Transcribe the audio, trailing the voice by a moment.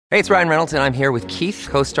Hey, it's Ryan Reynolds, and I'm here with Keith,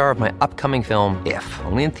 co-star of my upcoming film, If,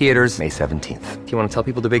 only in theaters May 17th. Do you want to tell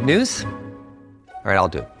people the big news? All right, I'll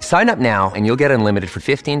do it. Sign up now and you'll get unlimited for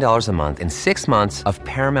 $15 a month and 6 months of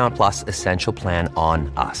Paramount Plus Essential Plan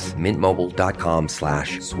on us.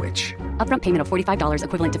 Mintmobile.com/switch. Upfront payment of $45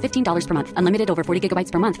 equivalent to $15 per month. Unlimited over 40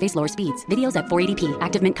 gigabytes per month. Face lower speeds. Videos at 480p.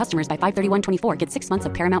 Active Mint customers by 531.24 get 6 months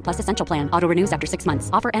of Paramount Plus Essential Plan. Auto renews after 6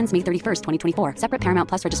 months. Offer ends May 31st, 2024. Separate Paramount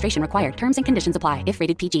Plus registration required. Terms and conditions apply if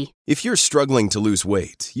rated PG. If you're struggling to lose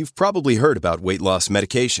weight, you've probably heard about weight loss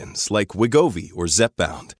medications like Wegovy or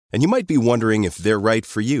Zepbound, and you might be wondering if they're right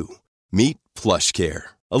for you. Meet PlushCare,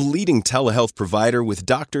 a leading telehealth provider with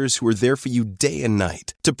doctors who are there for you day and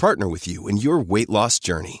night to partner with you in your weight loss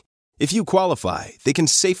journey. If you qualify, they can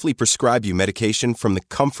safely prescribe you medication from the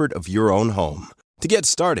comfort of your own home. To get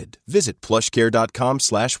started, visit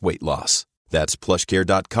plushcare.com/weightloss. That's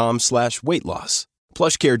plushcare.com/weightloss.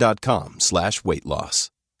 plushcare.com/weightloss.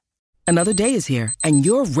 Another day is here, and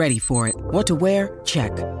you're ready for it. What to wear?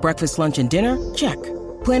 Check. Breakfast, lunch, and dinner? Check.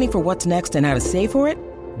 Planning for what's next and how to save for it?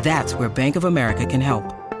 That's where Bank of America can help.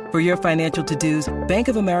 For your financial to-dos, Bank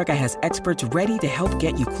of America has experts ready to help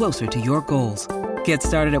get you closer to your goals. Get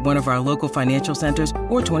started at one of our local financial centers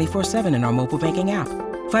or 24/7 in our mobile banking app.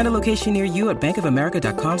 Find a location near you at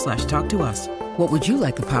bankofamerica.com/talktous. What would you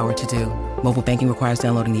like the power to do? Mobile banking requires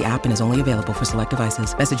downloading the app and is only available for select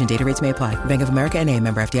devices. Message and data rates may apply. Bank of America N.A.,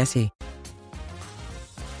 member FDIC.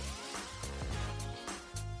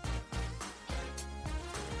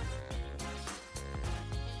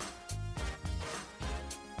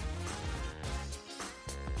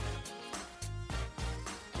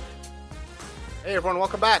 Hey everyone,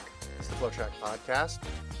 welcome back. It's the FloTrack podcast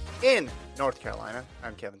in North Carolina.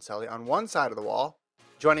 I'm Kevin Sully on one side of the wall.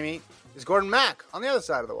 Joining me is Gordon Mack on the other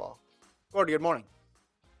side of the wall. Gordon, good morning.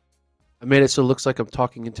 I made it so it looks like I'm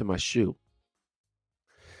talking into my shoe.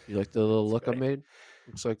 You like the little look I made?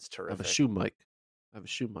 Looks like It's terrific. I have a shoe mic.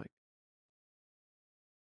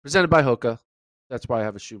 Presented by Hoka. That's why I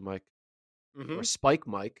have a shoe mic. Mm-hmm. Or a spike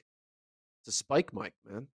mic. It's a spike mic,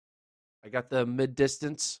 man. I got the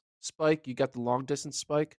mid-distance spike. You got the long-distance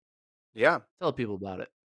spike. Yeah. Tell people about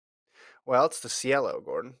it. Well, it's the Cielo,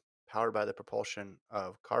 Gordon, powered by the propulsion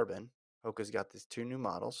of carbon. Hoka's got these two new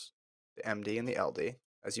models, the MD and the LD.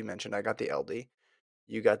 As you mentioned, I got the LD.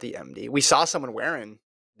 You got the MD. We saw someone wearing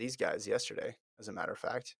these guys yesterday, as a matter of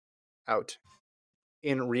fact, out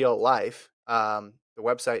in real life. The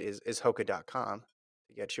website is hoka.com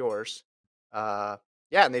to get yours. Yeah,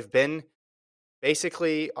 and they've been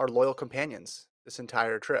basically our loyal companions this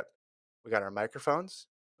entire trip. We got our microphones,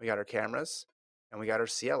 we got our cameras, and we got our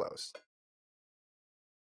Cielos.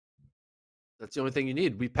 That's the only thing you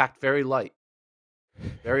need. We packed very light.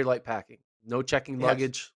 Very light packing. No checking Yes.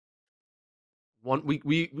 luggage.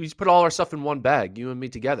 We put all our stuff in one bag, you and me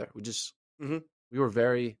together. We were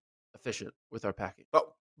very efficient with our packing.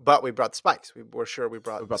 But we brought the spikes. We're sure we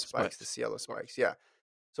brought the spikes, the Cielo spikes. Yeah.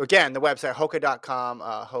 So again, the website, hoka.com,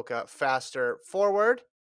 Hoka faster forward.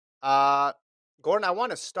 Gordon, I want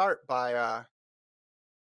to start by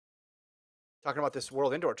talking about this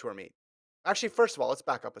World Indoor Tour meet. Actually, first of all, let's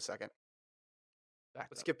back up a second.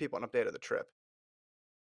 Let's give people an update of the trip.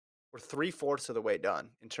 We're 3/4 of the way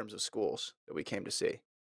done in terms of schools that we came to see.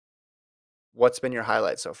 What's been your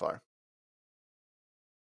highlight so far?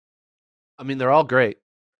 I mean, they're all great.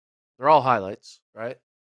 They're all highlights, right?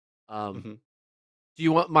 Do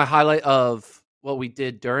you want my highlight of what we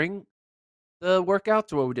did during the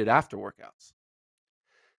workouts or what we did after workouts?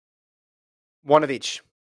 One of each.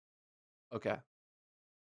 Okay.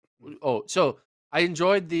 Oh, so I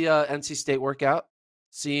enjoyed the NC State workout,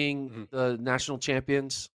 seeing the national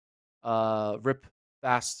champions rip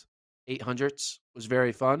fast 800s was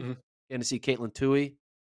very fun. Getting to see Caitlin Toohey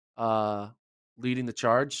leading the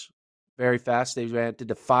charge very fast. They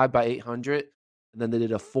did a 5x800, and then they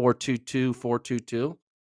did a 4.22, 4.22,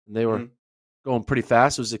 and they were going pretty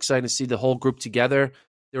fast. It was exciting to see the whole group together.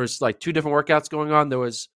 There was like two different workouts going on. There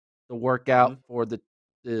was the workout for the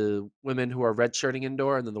women who are redshirting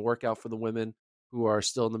indoor, and then the workout for the women who are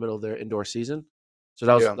still in the middle of their indoor season. So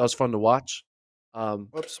that was fun to watch.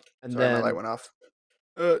 Whoops. And Sorry, then my light went off.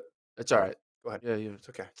 It's all right. Go ahead. Yeah, It's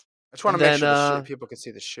okay. I just want to make sure people can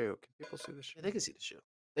see the shoe. Can people see the shoe? Yeah, they can see the shoe.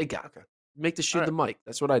 They got it. Okay. Make the shoe All the mic.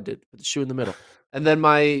 That's what I did. Put the shoe in the middle. And then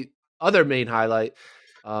my other main highlight,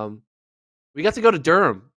 we got to go to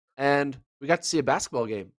Durham, and we got to see a basketball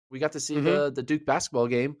game. We got to see the Duke basketball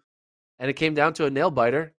game, and it came down to a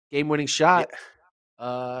nail-biter, game-winning shot,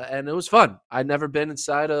 and it was fun. I'd never been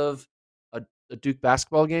inside of a Duke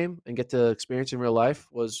basketball game and get to experience in real life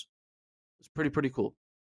was pretty cool.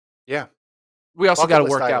 Yeah. We also Bucket got to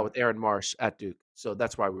list work item. out with Aaron Marsh at Duke. So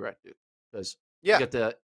that's why we were at Duke, because Yeah. you get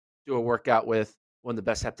to do a workout with one of the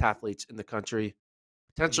best heptathletes in the country.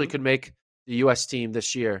 Potentially could make the U.S. team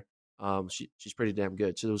this year. She's pretty damn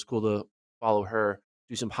good. So it was cool to follow her,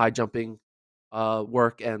 do some high jumping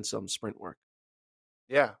work and some sprint work.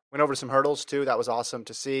 Yeah. Went over some hurdles too. That was awesome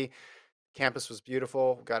to see. Campus was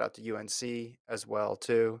beautiful. Got out to UNC as well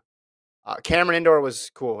too. Cameron Indoor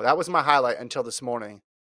was cool. That was my highlight until this morning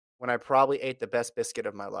when I probably ate the best biscuit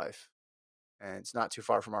of my life. And it's not too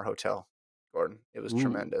far from our hotel, Gordon. It was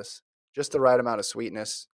tremendous. Just the right amount of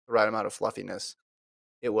sweetness, the right amount of fluffiness.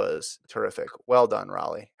 It was terrific. Well done,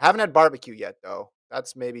 Raleigh. Haven't had barbecue yet, though.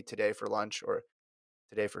 That's maybe today for lunch or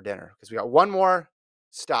today for dinner, because we got one more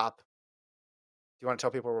stop. Do you want to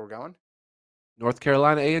tell people where we're going? North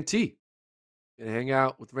Carolina A&T. Gonna hang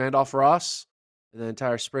out with Randolph Ross and the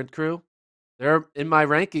entire sprint crew. They're in my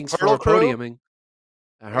rankings Hurdle for crew? podiuming.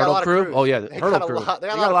 Hurdle crew? Oh, yeah. The hurdle crew. They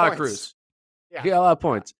got a lot of points. crews. Yeah. They got a lot of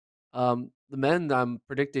points. The men, I'm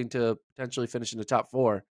predicting to potentially finish in the top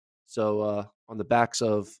 4. So on the backs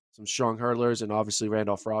of some strong hurdlers and obviously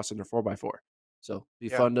Randolph Ross and their 4x4. So it'll be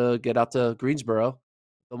fun to get out to Greensboro.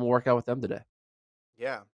 Then we'll work out with them today.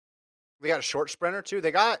 Yeah. We got a short sprinter too.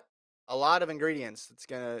 They got a lot of ingredients that's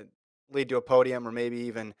going to lead to a podium or maybe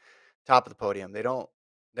even top of the podium.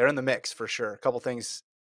 They're in the mix for sure. A couple things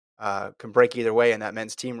can break either way in that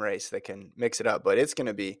men's team race that can mix it up, but it's going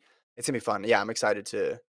to be fun. Yeah. I'm excited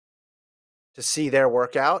to see their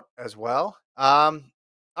workout as well.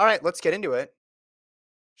 All right, let's get into it.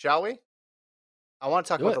 Shall we? I want to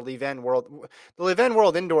talk about the Lievin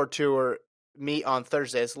World Indoor Tour meet on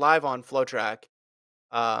Thursday. It's live on FloTrack.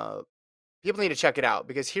 People need to check it out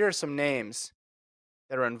because here are some names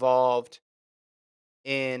that are involved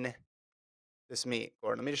in this meet.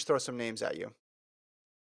 Gordon, let me just throw some names at you.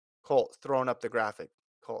 Colt throwing up the graphic.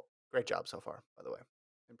 Colt, great job so far, by the way.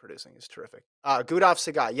 And producing is terrific. Gudolf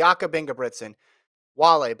Sagai, Jakob Ingebrigtsen,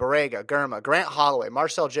 Wale, Barega, Germa, Grant Holloway,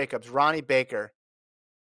 Marcel Jacobs, Ronnie Baker,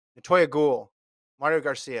 Natoya Gould, Mario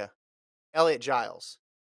Garcia, Elliot Giles.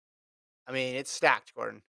 I mean, it's stacked,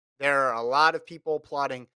 Gordon. There are a lot of people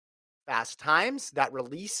plotting fast times. That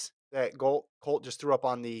release that Colt just threw up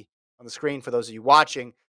on the screen for those of you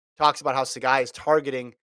watching talks about how Sagai is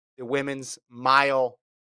targeting the women's mile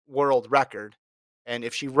world record. And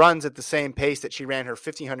if she runs at the same pace that she ran her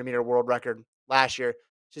 1,500-meter world record last year,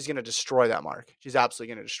 she's going to destroy that mark. She's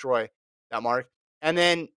absolutely going to destroy that mark. And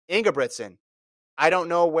then Ingebrigtsen, I don't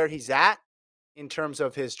know where he's at in terms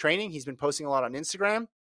of his training. He's been posting a lot on Instagram,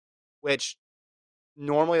 which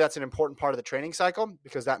normally that's an important part of the training cycle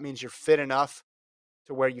because that means you're fit enough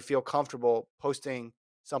to where you feel comfortable posting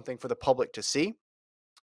something for the public to see.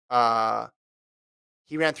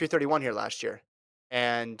 He ran 3:31 here last year.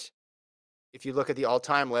 And if you look at the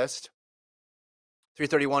all-time list,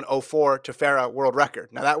 3:31.04 Tefera world record.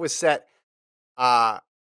 Now that was set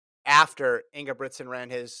after Ingebrigtsen ran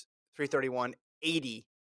his 3:31.80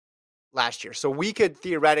 last year. So we could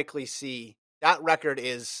theoretically see that record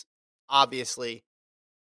is obviously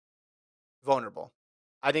vulnerable.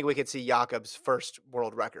 I think we could see Jakob's first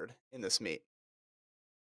world record in this meet.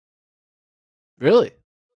 Really?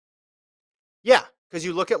 Yeah, because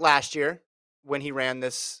you look at last year when he ran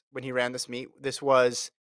this meet, this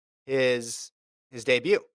was his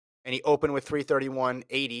debut, and he opened with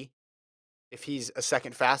 3:31.80. If he's a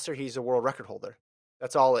second faster, he's a world record holder.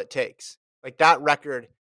 That's all it takes. Like that record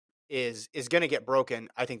is going to get broken.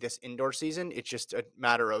 I think this indoor season, it's just a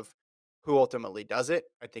matter of who ultimately does it.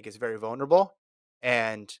 I think is very vulnerable,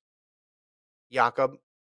 and Jakob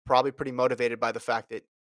probably pretty motivated by the fact that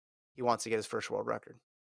he wants to get his first world record.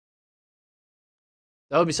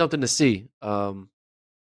 That would be something to see. I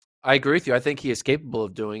agree with you. I think he is capable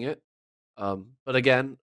of doing it. But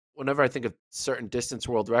again, whenever I think of certain distance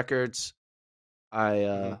world records,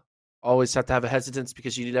 I always have to have a hesitance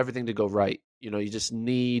because you need everything to go right. You know, you just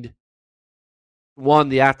need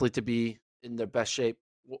the athlete to be in their best shape,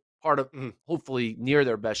 part of hopefully near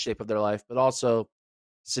their best shape of their life, but also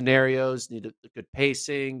scenarios need a good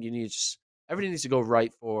pacing. You need everything needs to go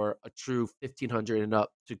right for a true 1,500 and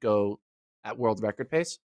up to go at world record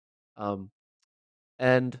pace.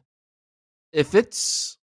 And if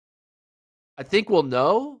it's, I think we'll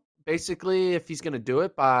know basically if he's going to do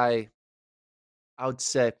it by, I would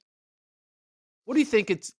say, what do you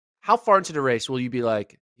think how far into the race will you be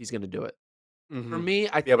like, he's going to do it? For me,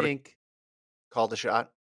 I think. Call the shot.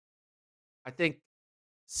 I think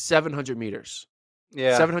 700 meters.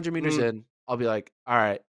 Yeah. 700 meters in, I'll be like, all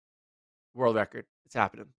right, world record. It's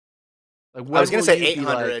happening. Like, I was going to say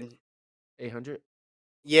 800. Like, 800?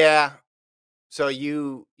 Yeah. So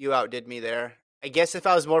you outdid me there. I guess if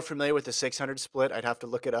I was more familiar with the 600 split, I'd have to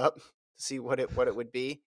look it up to to see what it would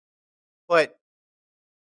be. But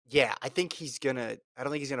yeah, I don't think he's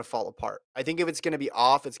gonna fall apart. I think if it's gonna be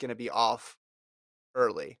off, it's gonna be off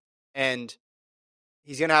early. And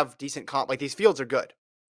he's gonna have decent comp. Like, these fields are good.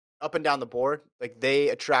 Up and down the board, like, they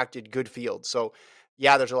attracted good fields. So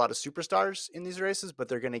yeah, there's a lot of superstars in these races, but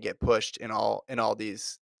they're gonna get pushed in all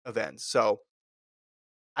these events. So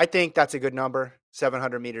I think that's a good number,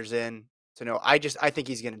 700 meters in to know. I think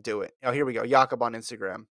he's going to do it. Now, here we go. Jakob on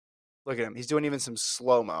Instagram. Look at him. He's doing even some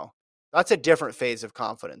slow-mo. That's a different phase of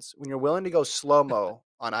confidence. When you're willing to go slow-mo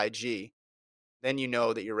on IG, then you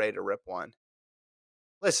know that you're ready to rip one.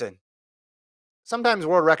 Listen, sometimes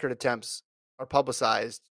world record attempts are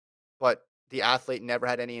publicized, but the athlete never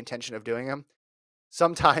had any intention of doing them.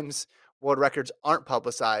 Sometimes world records aren't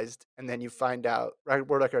publicized, and then you find out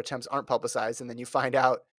world record attempts aren't publicized, and then you find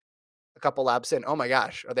out a couple laps in, oh my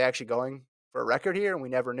gosh, are they actually going for a record here? And we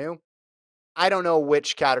never knew. I don't know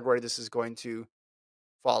which category this is going to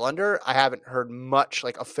fall under. I haven't heard much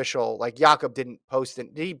like official, like Jakob didn't post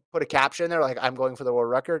it. Did he put a caption in there like, I'm going for the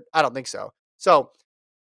world record? I don't think so. So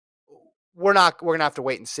we're going to have to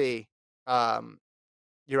wait and see.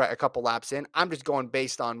 You're right, a couple laps in. I'm just going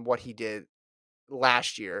based on what he did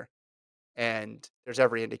last year. And there's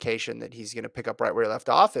every indication that he's going to pick up right where he left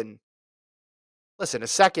off. And listen, a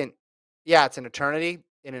second, yeah, it's an eternity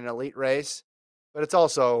in an elite race, but it's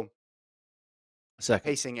also A second.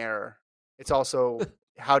 pacing error. It's also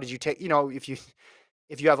how did you take, if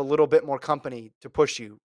you have a little bit more company to push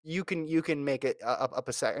you, you can make it up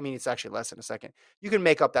a second. I mean, it's actually less than a second. You can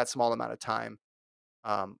make up that small amount of time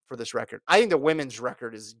for this record. I think the women's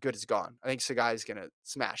record is good as gone. I think Sagai is going to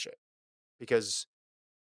smash it because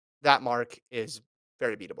that mark is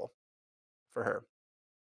very beatable for her.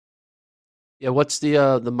 Yeah, what's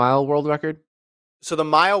the mile world record? So the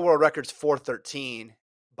mile world record's 4:13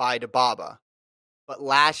 by Dababa. But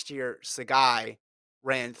last year, Sagai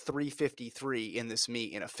ran 3:53 in this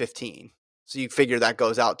meet in a 15. So you figure that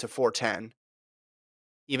goes out to 4:10.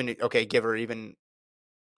 Give her even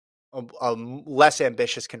a less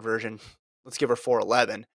ambitious conversion. Let's give her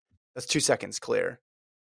 4:11. That's 2 seconds clear.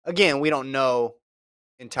 Again, we don't know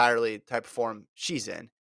entirely the type of form she's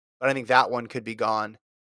in, but I think that one could be gone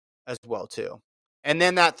as well too. And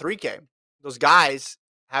then that 3K, those guys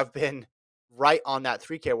have been right on that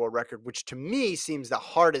 3K world record, which to me seems the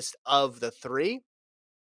hardest of the three.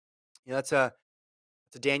 That's a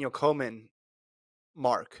Daniel Komen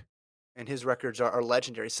mark, and his records are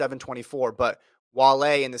legendary, 7:24. But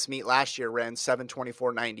Wale in this meet last year ran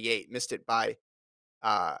 7:24.98, missed it by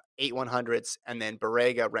 8/100ths, and then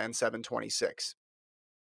Barrega ran 7:26.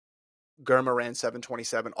 Germa ran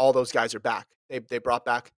 7:27. All those guys are back. They brought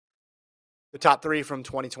back the top three from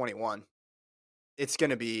 2021. It's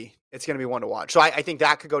gonna be one to watch. So I think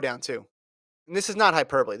that could go down too. And this is not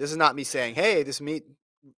hyperbole. This is not me saying, hey, this meet,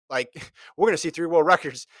 like, we're gonna see 3 world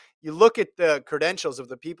records. You look at the credentials of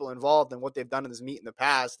the people involved and what they've done in this meet in the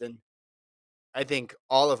past, and I think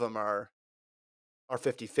all of them are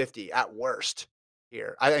 50-50 at worst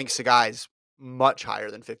here. I think Sagai's much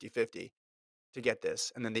higher than 50-50 to get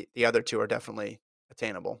this. And then the other two are definitely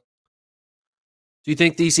attainable. Do you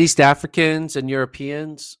think these East Africans and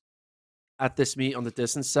Europeans at this meet on the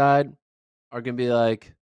distance side are going to be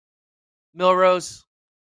like, Milrose,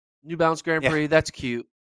 New Balance Grand Prix, that's cute.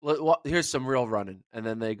 Here's some real running. And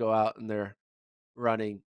then they go out and they're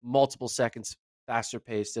running multiple seconds faster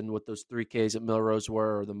paced than what those 3Ks at Milrose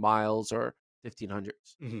were, or the miles or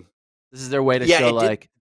 1500s. Mm-hmm. This is their way to show, like,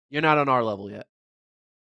 you're not on our level yet.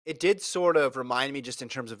 It did sort of remind me, just in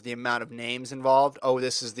terms of the amount of names involved. Oh,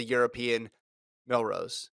 this is the European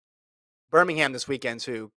Milrose. Birmingham this weekend,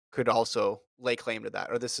 too, could also lay claim to that.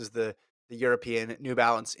 Or this is the European New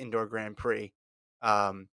Balance Indoor Grand Prix.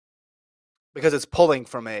 Because it's pulling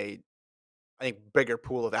from I think, bigger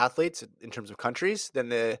pool of athletes in terms of countries than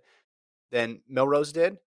Milrose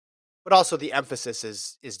did. But also the emphasis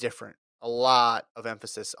is different. A lot of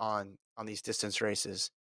emphasis on these distance races.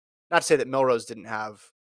 Not to say that Milrose didn't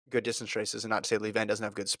have good distance races, and not to say Lievin doesn't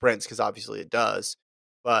have good sprints, because obviously it does.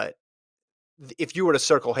 But if you were to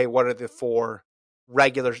circle, hey, what are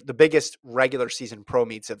the biggest regular season pro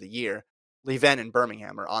meets of the year, Lievin and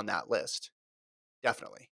Birmingham are on that list.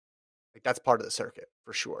 Definitely. Like, that's part of the circuit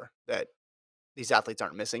for sure that these athletes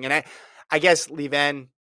aren't missing. And I guess Lievin,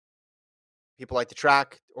 people like the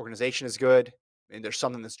track, the organization is good. And there's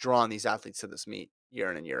something that's drawn these athletes to this meet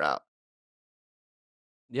year in and year out.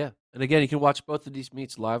 Yeah. And again, you can watch both of these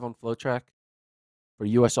meets live on FloTrack for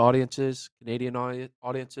U.S. audiences, Canadian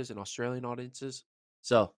audiences, and Australian audiences.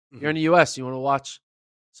 So if you're in the U.S., you want to watch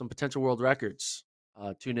some potential world records,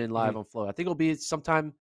 tune in live on Flo. I think it'll be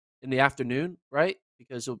sometime in the afternoon, right?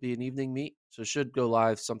 because it'll be an evening meet. So it should go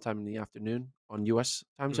live sometime in the afternoon on U.S.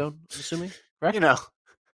 time zone, I'm assuming. Correct?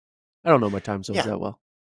 I don't know my time zones that well.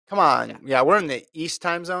 Come on. Yeah, we're in the East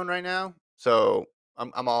time zone right now. So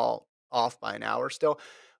I'm all off by an hour still.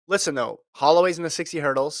 Listen, though, Holloway's in the 60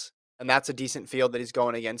 hurdles, and that's a decent field that he's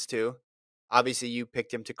going against, too. Obviously, you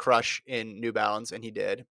picked him to crush in New Balance, and he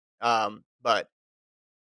did. But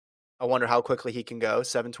I wonder how quickly he can go.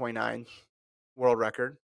 7:29 world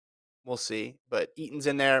record. We'll see. But Eaton's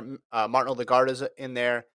in there. Martin Odegaard in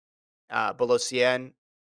there. Belocien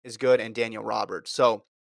is good, and Daniel Roberts. So,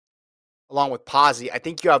 along with Pazzi, I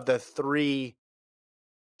think you have the three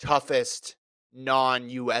toughest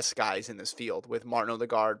non-U.S. guys in this field with Martin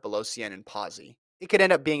Odegaard, Belocien, and Pazzi. It could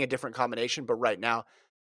end up being a different combination, but right now,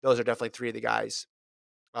 those are definitely three of the guys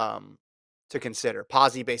to consider.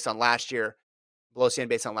 Pazzi based on last year, Belocien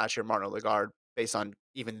based on last year, Martin Odegaard based on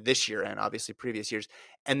even this year and obviously previous years.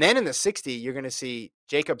 And then in the 60, you're going to see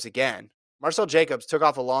Jacobs again. Marcel Jacobs took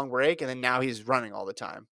off a long break, and then now he's running all the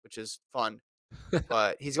time, which is fun.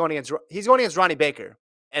 But he's going against Ronnie Baker.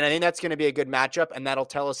 And I think that's going to be a good matchup, and that'll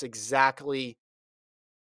tell us exactly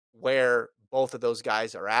where both of those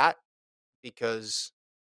guys are at, because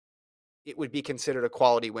it would be considered a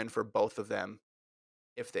quality win for both of them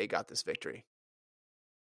if they got this victory.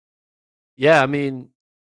 Yeah, I mean,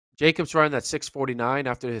 Jacobs running that 6:49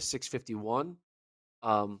 after his 6:51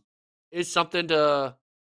 is something to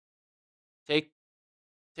take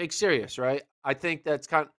serious, right? I think that's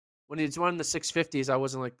kind of, when he's running the 650s, I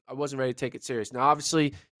wasn't ready to take it serious. Now,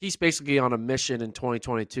 obviously, he's basically on a mission in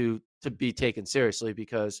 2022 to be taken seriously,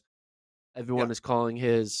 because everyone is calling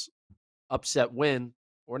his upset win,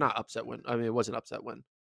 or not upset win. I mean, it was an upset win.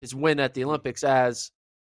 His win at the Olympics as,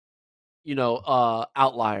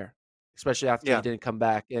 outlier, especially after he didn't come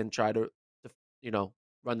back and try to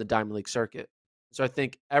run the Diamond League circuit. So I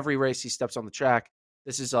think every race he steps on the track,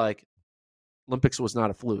 this is like, Olympics was not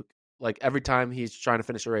a fluke. Like, every time he's trying to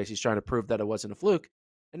finish a race, he's trying to prove that it wasn't a fluke.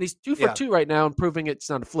 And he's 2 for 2 right now and proving it's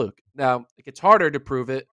not a fluke. Now, it gets harder to prove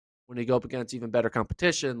it when you go up against even better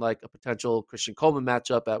competition, like a potential Christian Coleman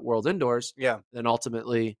matchup at World Indoors. Yeah. Then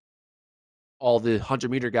ultimately all the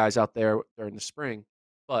 100-meter guys out there during the spring.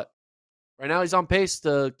 But right now he's on pace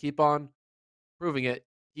to keep on proving it.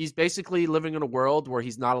 He's basically living in a world where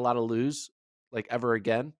he's not allowed to lose, like, ever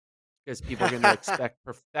again, because people are going to expect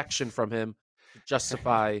perfection from him to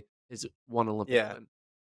justify his one Olympic win.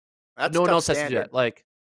 No one else has to do that. Like,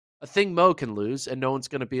 a Thing Mo can lose, and no one's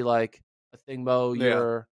going to be like, a Thing Mo,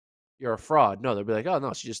 you're a fraud. No, they'll be like, oh,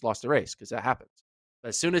 no, she just lost a race, because that happens. But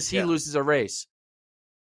as soon as he loses a race,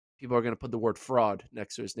 people are going to put the word fraud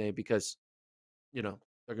next to his name, because, they're going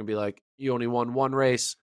to be like, you only won one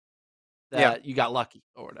race, that you got lucky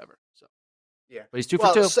or whatever. So but he's 2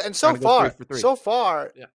 for 2, and so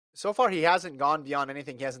far he hasn't gone beyond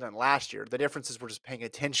anything he hasn't done last year. The difference is we're just paying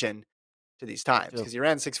attention to these times, because he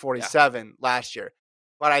ran 6:47 last year.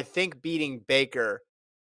 But I think beating Baker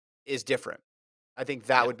is different. I think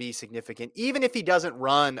that would be significant, even if he doesn't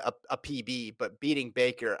run a PB. But beating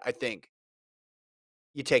Baker, I think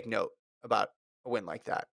you take note about a win like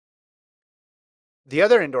that. The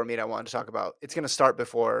other indoor meet I wanted to talk about, it's going to start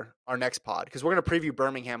before our next pod, because we're going to preview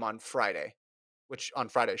Birmingham on Friday, on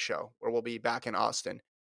Friday's show, where we'll be back in Austin.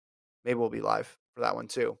 Maybe we'll be live for that one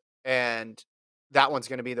too. And that one's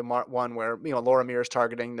going to be the one where, Laura Mir is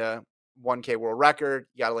targeting the 1K world record.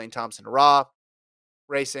 You got Elaine Thompson-Raw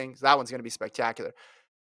racing. So that one's going to be spectacular.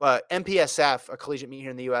 But MPSF, a collegiate meet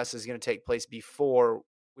here in the U.S., is going to take place before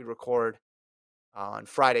we record on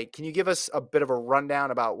Friday. Can you give us a bit of a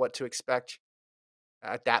rundown about what to expect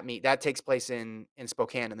at that meet? That takes place in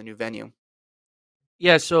Spokane in the new venue.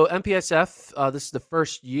 Yeah, so MPSF, this is the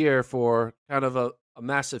first year for kind of a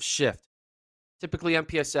massive shift. Typically,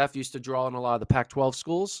 MPSF used to draw in a lot of the Pac-12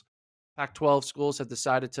 schools. Pac-12 schools have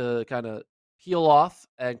decided to kind of peel off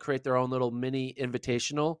and create their own little mini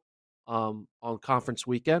invitational on conference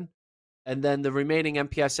weekend. And then the remaining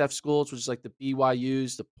MPSF schools, which is like the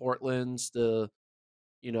BYUs, the Portlands, the,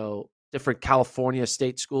 different California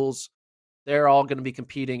state schools, they're all going to be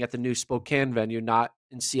competing at the new Spokane venue, not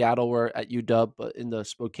in Seattle or at UW, but in the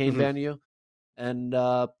Spokane venue, and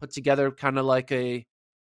put together kind of like it's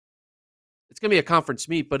going to be a conference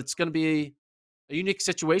meet, but it's going to be a unique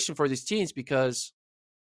situation for these teams, because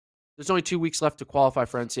there's only 2 weeks left to qualify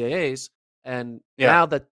for NCAAs. And now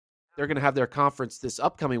that they're going to have their conference this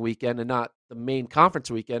upcoming weekend and not the main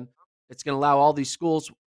conference weekend, it's going to allow all these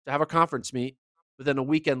schools to have a conference meet, but then a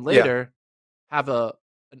weekend later have an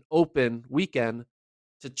open weekend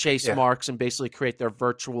to chase marks and basically create their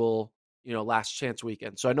virtual, last chance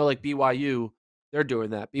weekend. So I know, like, BYU, they're doing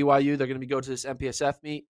that. BYU, they're going to go to this MPSF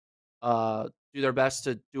meet. do their best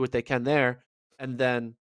to do what they can there. And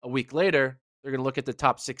then a week later, they're going to look at the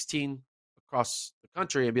top 16 across the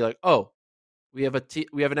country and be like, oh, we have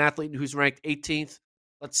an athlete who's ranked 18th.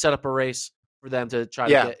 Let's set up a race for them to try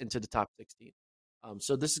to get into the top 16.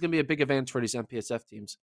 So this is going to be a big advantage for these MPSF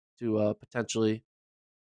teams to potentially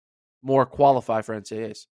more qualify for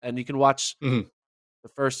NCAAs. And you can watch the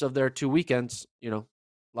first of their 2 weekends,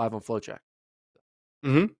 live on FloTrack.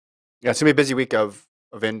 Yeah, it's going to be a busy week of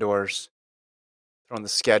indoors. Throwing the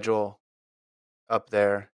schedule up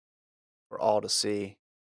there for all to see.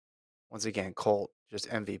 Once again, Colt, just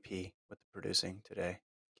MVP with the producing today.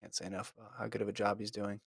 Can't say enough about how good of a job he's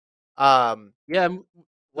doing. Right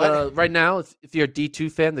now, if you're a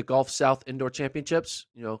D2 fan, the Gulf South Indoor Championships,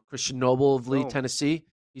 Christian Noble of Lee, Tennessee,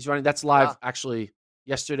 he's running. That's live actually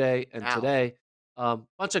yesterday and today.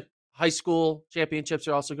 Bunch of high school championships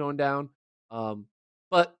are also going down.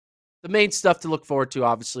 But the main stuff to look forward to,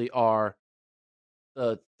 obviously, are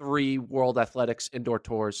the 3 World Athletics Indoor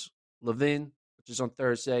Tours. Lievin, which is on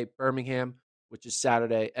Thursday, Birmingham, which is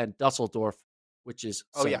Saturday, and Dusseldorf, which is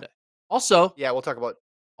Sunday. Yeah. Also, we'll talk about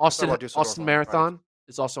Austin Marathon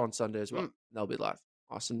is also on Sunday as well. That'll be live.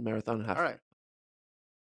 Austin Marathon and half. All right.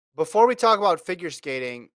 Before we talk about figure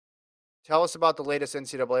skating, tell us about the latest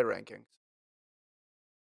NCAA rankings.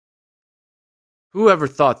 Whoever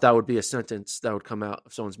thought that would be a sentence that would come out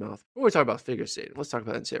of someone's mouth? Before we talk about figure skating, let's talk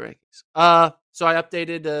about NCAA rankings. So I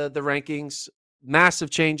updated the rankings. Massive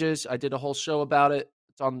changes. I did a whole show about it.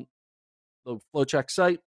 It's on the FloTrack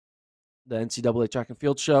site, the NCAA Track and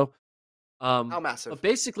Field show. How massive? But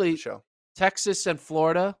basically, Texas and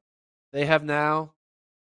Florida, they have now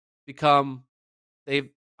become.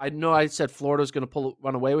 I know I said Florida's going to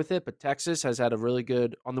run away with it, but Texas has had a really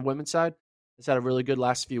good on the women's side. Has had a really good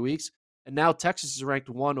last few weeks. And now Texas is ranked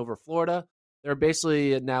 1 over Florida. They're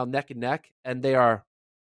basically now neck and neck, and they are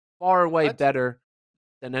far away better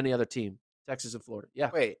than any other team, Texas and Florida.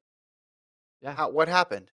 Yeah. Wait. Yeah. What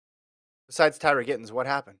happened? Besides Tyra Gittens, what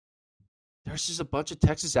happened? There's just a bunch of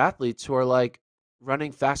Texas athletes who are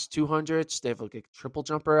running fast 200s. They have a triple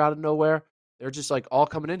jumper out of nowhere. They're just all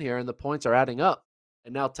coming in here, and the points are adding up.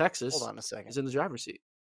 And now Texas Hold on a second. is in the driver's seat.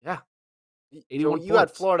 Yeah. 81 so you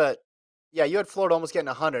had Florida. Yeah, you had Florida almost getting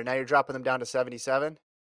 100. Now you're dropping them down to 77.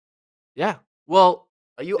 Yeah. Well,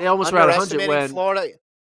 they almost were at 100 when Florida.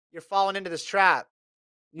 You're falling into this trap.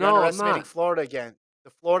 You're underestimating Florida again.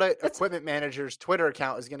 The Florida equipment manager's Twitter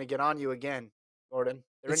account is going to get on you again, Gordon.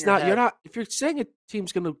 It's not. You're not. If you're saying a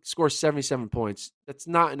team's going to score 77 points, that's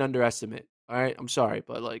not an underestimate. All right, I'm sorry,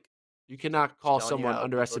 but you cannot call someone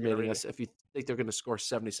underestimating us if you think they're going to score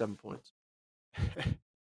 77 points.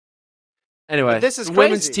 Anyway, this is the crazy.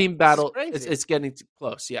 Women's team battle. It's getting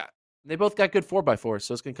close. Yeah, they both got good 4x4,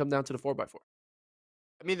 so it's going to come down to the 4x4.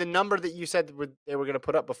 I mean, the number that you said they were going to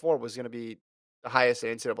put up before was going to be the highest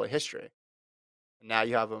in NCAA history, and now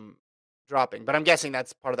you have them dropping. But I'm guessing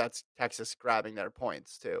that's part of that's Texas grabbing their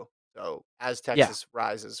points too. So as Texas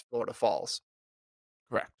rises, Florida falls.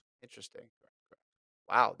 Correct. Interesting. Correct.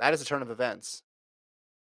 Wow, that is a turn of events.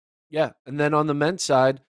 Yeah, and then on the men's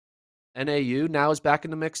side, NAU now is back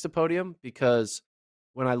in the mix to podium because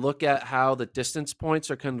when I look at how the distance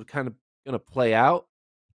points are kind of going to play out,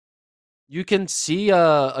 you can see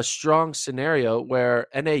a strong scenario where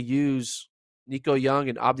NAU's Nico Young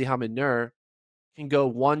and Abdi Hamid Nur can go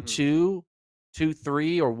 1-2,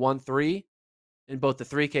 2-3, or 1-3 in both the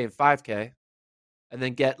 3K and 5K, and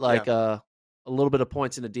then get a little bit of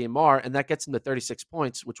points in the DMR, and that gets them to 36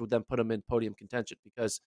 points, which would then put them in podium contention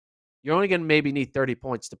because you're only going to maybe need 30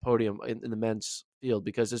 points to podium in the men's field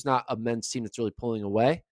because there's not a men's team that's really pulling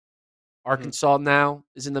away. Arkansas now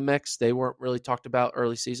is in the mix. They weren't really talked about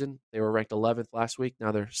early season. They were ranked 11th last week.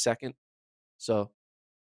 Now they're 2nd. So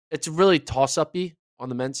it's really toss-up-y on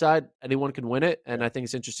the men's side. Anyone can win it, and I think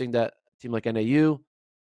it's interesting that a team like NAU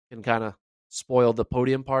can kind of spoil the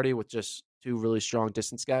podium party with just 2 really strong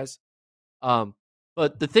distance guys.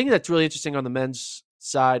 But the thing that's really interesting on the men's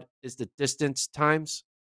side is the distance times.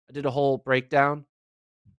 I did a whole breakdown.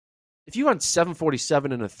 If you run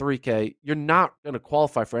 7:47 in a 3K, you're not going to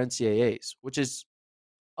qualify for NCAAs, which is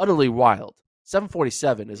utterly wild.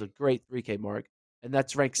 7:47 is a great 3K mark, and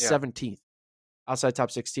that's ranked 17th outside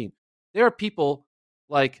top 16. There are people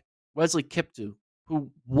like Wesley Kiptu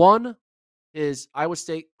who won his Iowa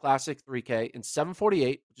State Classic 3K in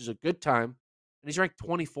 7:48, which is a good time, and he's ranked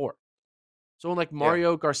 24. Someone like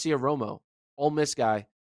Mario Garcia Romo, Ole Miss guy,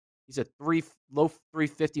 he's a low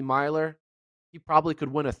 350 miler. He probably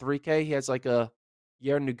could win a 3K. He has a Yair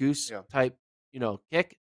Nugus type,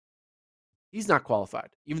 kick. He's not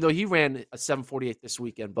qualified, even though he ran a 7:48 this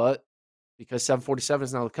weekend, but because 7:47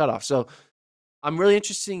 is now the cutoff. So I'm really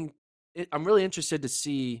interested I'm really interested to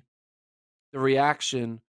see the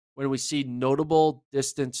reaction when we see notable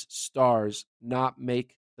distance stars not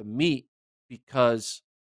make the meet because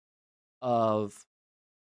of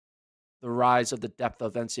the rise of the depth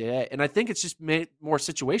of NCAA. And I think it's just made more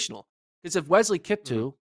situational. Because if Wesley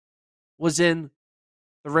Kiptoo was in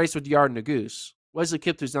the race with Yard Nagoose, Wesley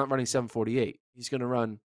Kiptoo's not running 748. He's going to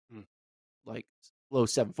run like low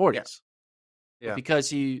 740s. Yeah. But because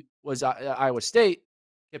he was at Iowa State,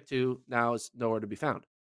 Kiptoo now is nowhere to be found.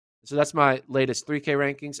 So that's my latest 3K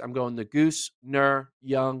rankings. I'm going Nagoose, Nur,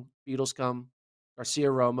 Young, Beatlescombe, Garcia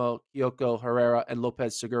Romo, Kyoko, Herrera, and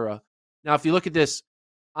Lopez Segura. Now, if you look at this,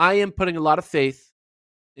 I am putting a lot of faith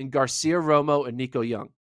in Garcia Romo and Nico Young.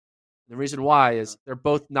 The reason why is they're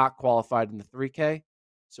both not qualified in the 3K.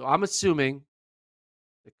 So I'm assuming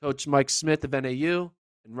that Coach Mike Smith of NAU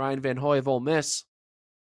and Ryan Van Hoy of Ole Miss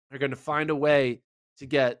are going to find a way to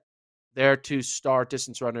get their two star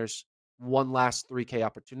distance runners one last 3K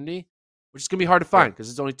opportunity, which is going to be hard to find because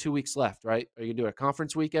there's only 2 weeks left, right? Are you going to do a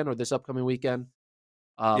conference weekend or this upcoming weekend?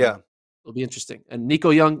 It'll be interesting. And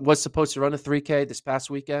Nico Young was supposed to run a 3K this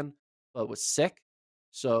past weekend, but was sick.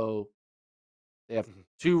 So they have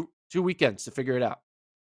two weekends to figure it out.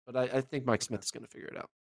 But I think Mike Smith is going to figure it out.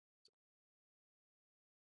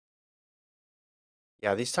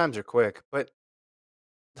 Yeah, these times are quick. But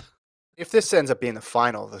if this ends up being the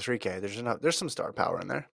final of the 3K, there's some star power in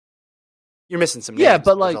there. You're missing some names. Yeah,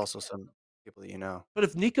 but there's also some people that you know. But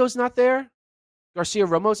if Nico's not there, Garcia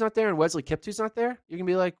Romo's not there, and Wesley Kiptoo's not there, you're going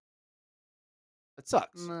to be like, that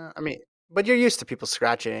sucks. I mean, but you're used to people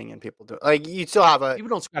scratching and people doing you still have a people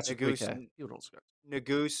don't scratch Nagoose, 3K. People don't scratch.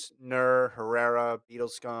 Nagoose, Nur, Herrera,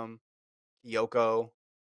 Beatlescombe, Kyoko.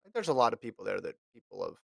 There's a lot of people there that people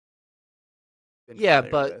have been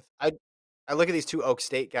familiar with. I look at these two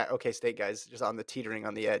State guys just on the teetering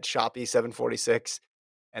on the edge. Shoppy 746,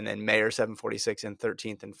 and then Mayer 746 in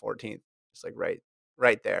 13th and 14th, just like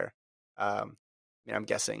right there. I'm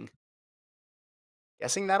guessing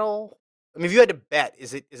that'll. I mean, if you had to bet,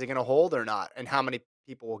 is it going to hold or not? And how many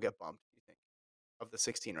people will get bumped, do you think, of the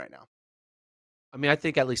 16 right now? I mean, I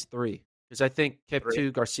think at least 3. Because I think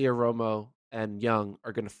Kiptoo, Garcia Romo, and Young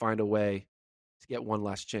are going to find a way to get one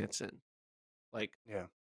last chance in.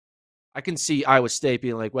 I can see Iowa State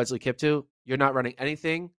being like, Wesley Kiptoo, you're not running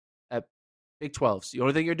anything at Big 12s. The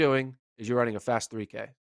only thing you're doing is you're running a fast 3K.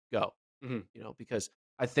 Go. Because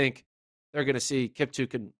I think they're going to see Kiptoo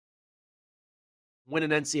can win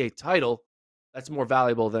an NCAA title. That's more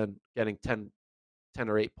valuable than getting 10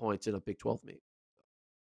 or 8 points in a Big 12 meet.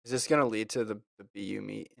 Is this going to lead to the BU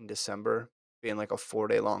meet in December being like a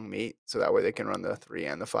 4-day long meet? So that way they can run the 3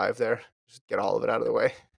 and the 5 there. Just get all of it out of the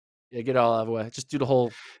way. Yeah, get it all out of the way. Just do the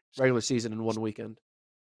whole regular season in one weekend.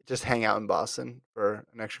 Just hang out in Boston for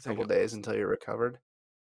an extra couple days until you're recovered.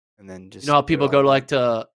 And then just. You know how people go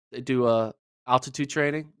to they do altitude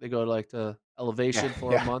training? They go to elevation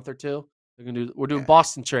for a month or two. We're doing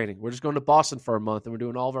Boston training. We're just going to Boston for a month and we're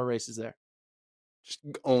doing all of our races there. Just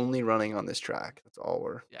only running on this track. That's all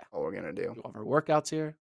we're gonna do. All of our workouts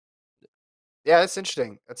here. Yeah, that's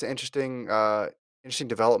interesting. That's an interesting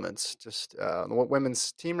developments. Just the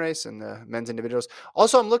women's team race and the men's individuals.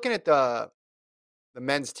 Also, I'm looking at the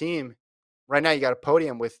men's team right now. You got a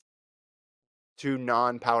podium with 2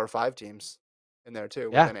 non-Power 5 teams in there too,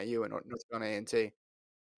 with NAU and North Carolina A&T,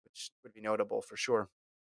 which would be notable for sure.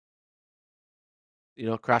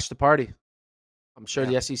 Crash the party. I'm sure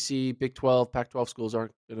the SEC, Big 12, Pac-12 schools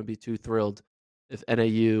aren't going to be too thrilled if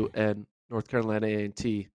NAU and North Carolina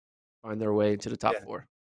A&T find their way into the top 4.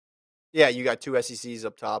 Yeah, you got 2 SECs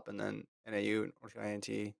up top, and then NAU, North Carolina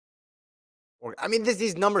A&T. I mean,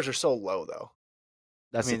 these numbers are so low, though.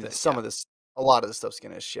 That's the thing. A lot of this stuff's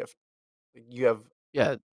going to shift. You have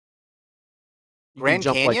Grand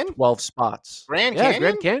Canyon, 12 spots. Grand Canyon,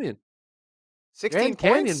 Grand Canyon, 16 Grand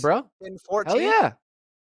Canyon, bro. In 14. Hell yeah.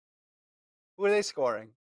 Who are they scoring?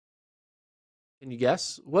 Can you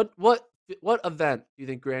guess? What event do you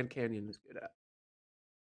think Grand Canyon is good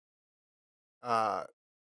at?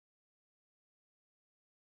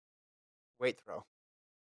 Weight throw.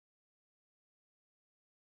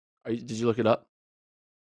 Did you look it up?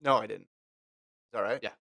 No, I didn't. Is that right?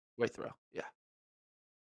 Yeah. Weight throw. Yeah.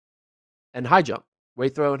 And high jump.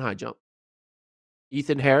 Weight throw and high jump.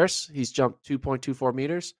 Ethan Harris, he's jumped 2.24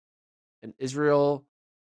 meters. And Israel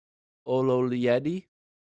Ololiedi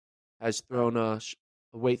has thrown a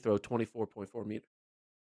weight throw 24.4 meters.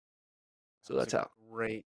 So that's how.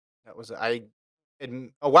 Great. That was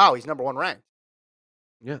oh wow, he's number 1 ranked.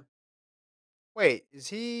 Yeah. Wait, is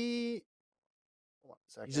he? Hold on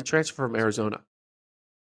a second. He's a transfer from Arizona.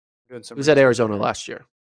 Doing some. He was at Arizona last year.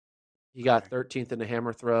 He got 13th in the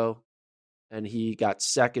hammer throw. and he got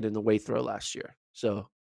second in the weight throw last year. So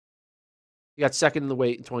he got second in the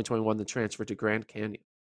weight in 2021, then transferred to Grand Canyon.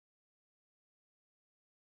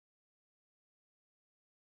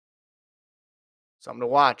 Something to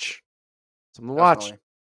watch. Something to watch.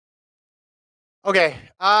 Okay.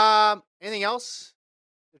 Anything else?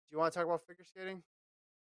 Do you want to talk about figure skating?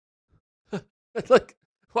 Look,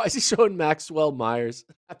 why is he showing Maxwell Myers?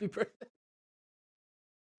 Happy birthday.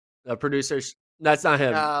 The producers. That's not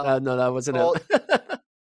him. No, that wasn't him.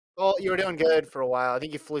 Well, you were doing good for a while. I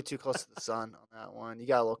think you flew too close to the sun on that one. You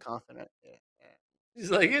got a little confident. Yeah.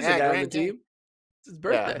 He's like, here's a guy on the team. It's his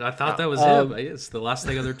birthday. Yeah, I thought that was him. It's the last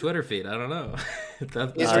thing on their Twitter feed. I don't know.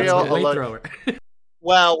 Israel, weight thrower.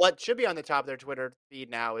 Well, what should be on the top of their Twitter feed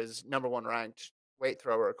now is number 1 ranked weight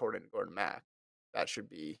thrower according to Gordon Mack. That should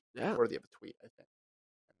be worthy of a tweet, I think.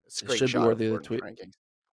 It should be worthy of a tweet. Rankings.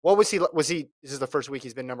 What was he? This is the first week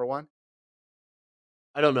he's been number 1?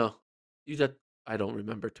 I don't know. I don't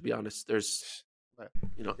remember, to be honest. There's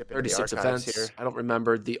 36 events here. I don't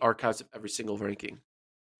remember the archives of every single ranking.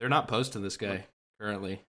 They're not posting this guy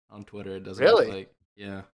currently on Twitter. It doesn't really? Look like.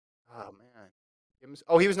 Yeah. Oh man.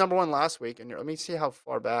 He was number 1 last week, and let me see how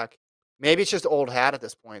far back. Maybe it's just old hat at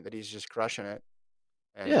this point that he's just crushing it.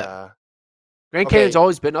 And, Grand Canyon's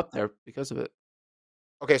always been up there because of it.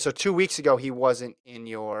 Okay, so 2 weeks ago he wasn't in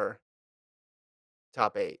your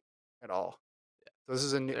top 8 at all. So this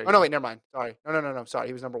is a new. Oh no, wait, never mind. Sorry, no. Sorry,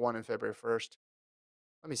 he was number 1 in February 1st.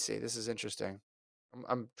 Let me see. This is interesting.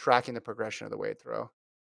 I'm tracking the progression of the weight throw.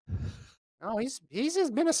 No, he's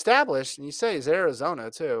just been established, and you say he's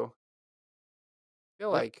Arizona too. I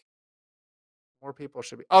feel like more people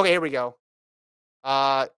should be. Okay, here we go.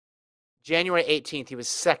 January 18th, he was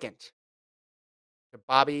second to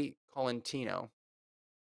Bobby Colantonio.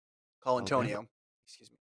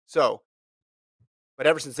 Excuse me. So, but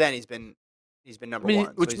ever since then, he's been number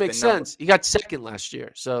 1, which makes sense. He got second last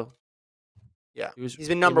year, so yeah, he's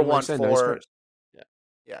been number 1 for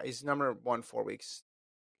he's number 1 4 weeks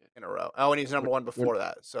in a row. Oh, and he's number 1 before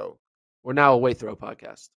that. So we're now a weight throw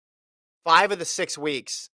podcast. 5 of the 6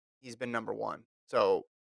 weeks he's been number 1. So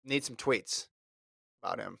need some tweets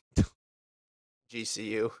about him.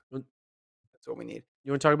 GCU. That's what we need.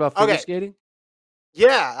 You want to talk about figure skating?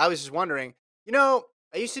 Yeah, I was just wondering. I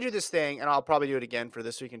used to do this thing, and I'll probably do it again for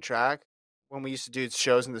This Week in Track. When we used to do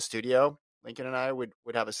shows in the studio, Lincoln and I would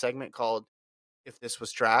have a segment called If This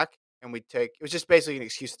Was Track, and it was just basically an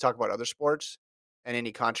excuse to talk about other sports and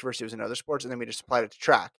any controversy was in other sports, and then we just applied it to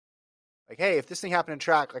track. Like, hey, if this thing happened in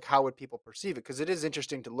track, like, how would people perceive it? Because it is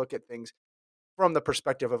interesting to look at things from the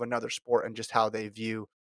perspective of another sport and just how they view,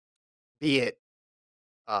 be it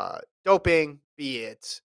doping, be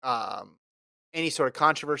it any sort of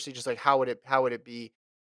controversy, just like how would it be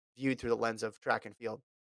viewed through the lens of track and field.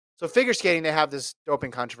 So figure skating, they have this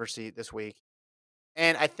doping controversy this week.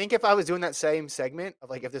 And I think if I was doing that same segment of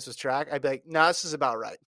like, if this was track, I'd be like, no, this is about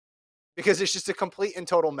right. Because it's just a complete and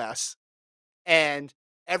total mess. And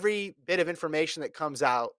every bit of information that comes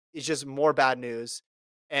out is just more bad news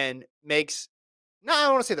and makes, I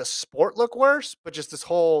don't want to say the sport look worse, but just this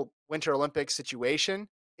whole Winter Olympics situation.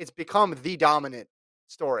 It's become the dominant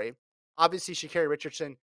story. Obviously, Sha'Carri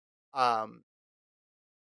Richardson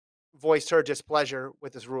voiced her displeasure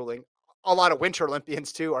with this ruling. A lot of Winter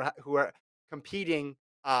Olympians, too, who are competing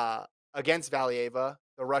against Valieva,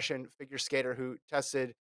 the Russian figure skater who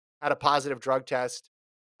had a positive drug test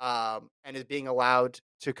and is being allowed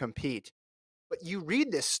to compete. But you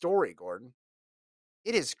read this story, Gordon.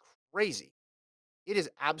 It is crazy. It is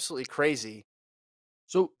absolutely crazy.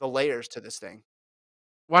 So the layers to this thing.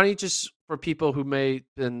 Why don't you just, for people who may have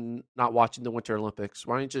been not watching the Winter Olympics,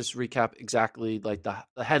 why don't you just recap exactly like the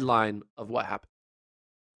headline of what happened?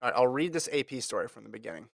 All right, I'll read this AP story from the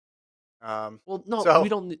beginning. We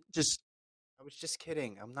don't just. I was just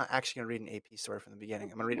kidding. I'm not actually going to read an AP story from the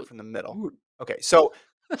beginning. I'm going to read it from the middle. Okay, so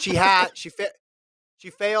she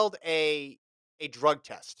failed a drug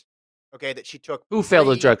test. Okay, that she took. Who failed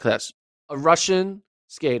a drug test? A Russian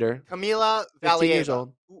skater, Kamila Valieva. 15 years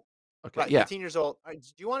old. Okay, right, 15 years old. Do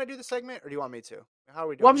you want to do the segment, or do you want me to? How are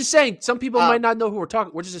we doing? Well, I'm just saying, some people might not know who we're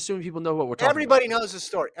talking. We're just assuming people know what we're talking Everybody about. knows the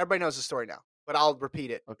story. Everybody knows the story now, but I'll repeat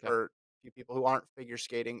it for a few people who aren't figure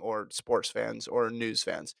skating or sports fans or news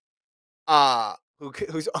fans.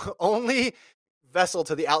 Whose only vessel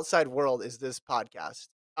to the outside world is this podcast.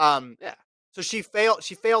 So she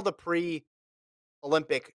failed the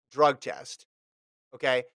pre-Olympic drug test.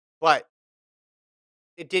 Okay, but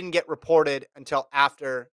it didn't get reported until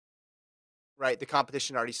after. Right, the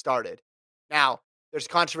competition already started. Now, there's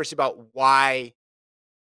controversy about why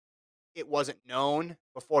it wasn't known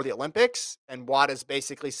before the Olympics, and WADA is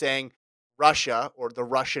basically saying Russia, or the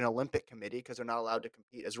Russian Olympic Committee, because they're not allowed to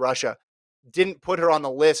compete as Russia, didn't put her on the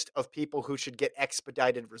list of people who should get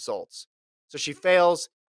expedited results. So she fails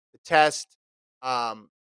the test for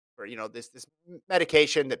this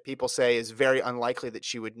medication that people say is very unlikely that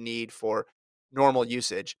she would need for normal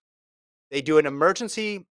usage. They do an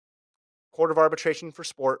emergency Court of Arbitration for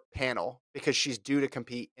Sport panel because she's due to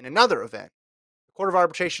compete in another event. The Court of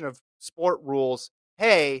Arbitration of Sport rules,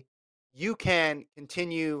 hey, you can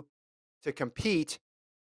continue to compete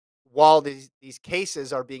while these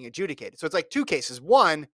cases are being adjudicated. So it's like two cases.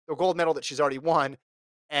 One, the gold medal that she's already won,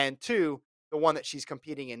 and two, the one that she's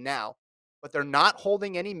competing in now. But they're not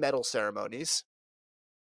holding any medal ceremonies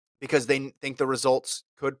because they think the results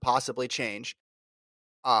could possibly change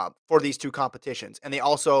for these two competitions. And they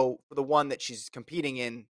also, for the one that she's competing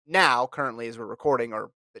in now, currently as we're recording,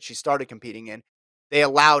 or that she started competing in, they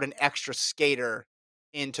allowed an extra skater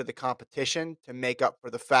into the competition to make up for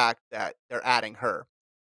the fact that they're adding her.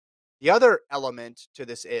 The other element to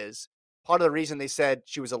this is part of the reason they said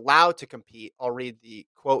she was allowed to compete. I'll read the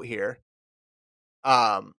quote here.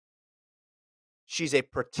 She's a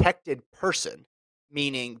protected person,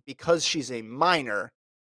 meaning because she's a minor,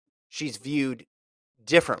 she's viewed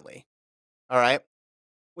differently. All right.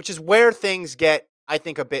 Which is where things get, I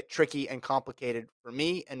think, a bit tricky and complicated for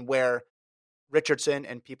me, and where Richardson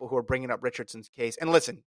and people who are bringing up Richardson's case. And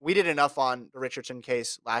listen, we did enough on the Richardson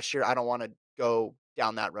case last year. I don't want to go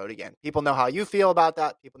down that road again. People know how you feel about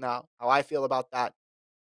that. People know how I feel about that.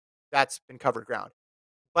 That's been covered ground.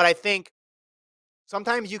 But I think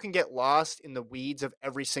sometimes you can get lost in the weeds of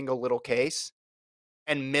every single little case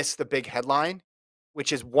and miss the big headline,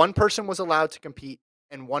 which is one person was allowed to compete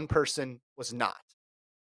and one person was not.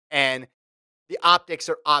 And the optics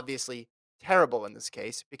are obviously terrible in this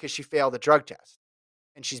case because she failed the drug test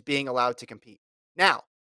and she's being allowed to compete. Now,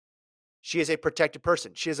 she is a protected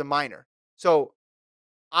person. She is a minor. So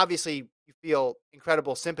obviously you feel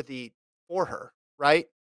incredible sympathy for her, right,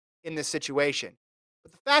 in this situation.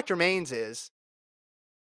 But the fact remains is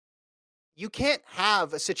you can't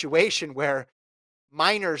have a situation where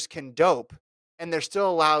minors can dope and they're still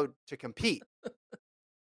allowed to compete.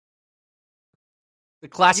 The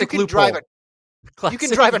classic loophole. You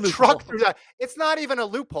can drive a truck through that. It's not even a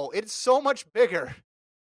loophole. It's so much bigger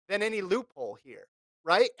than any loophole here,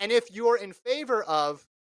 right? And if you're in favor of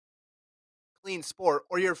clean sport,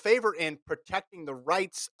 or you're in favor in protecting the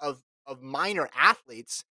rights of minor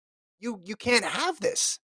athletes, you can't have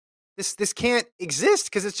this. This can't exist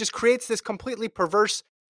because it just creates this completely perverse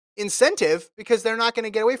incentive because they're not going to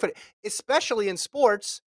get away from it, especially in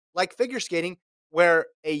sports like figure skating, where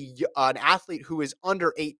an athlete who is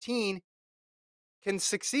under 18 can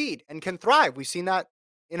succeed and can thrive. We've seen that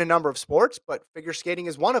in a number of sports, but figure skating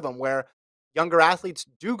is one of them where younger athletes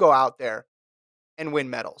do go out there and win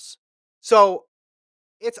medals. So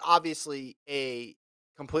it's obviously a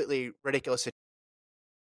completely ridiculous situation.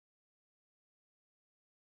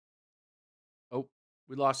 Oh,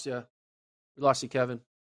 we lost you. We lost you, Kevin.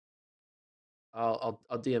 I'll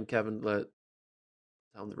DM Kevin. Tell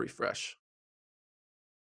him to refresh.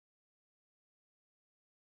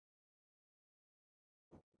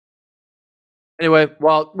 Anyway,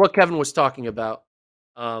 well, what Kevin was talking about,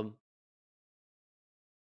 I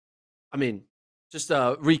mean, just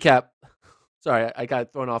a recap. Sorry, I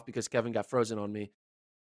got thrown off because Kevin got frozen on me.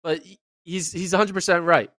 But he's 100%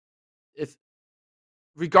 right. If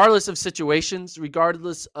regardless of situations,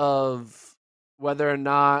 regardless of whether or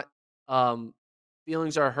not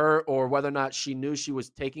feelings are hurt or whether or not she knew she was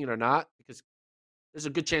taking it or not, because there's a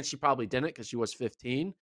good chance she probably didn't because she was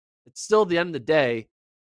 15. It's still, at the end of the day,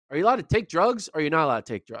 are you allowed to take drugs or are you not allowed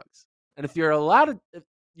to take drugs? And if you're allowed to,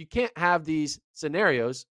 you can't have these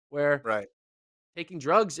scenarios where taking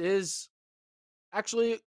drugs is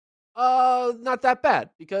actually not that bad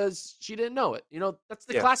because she didn't know it. That's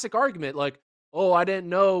the classic argument. Like, oh, I didn't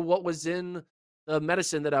know what was in the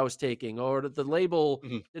medicine that I was taking, or the label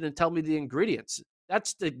didn't tell me the ingredients.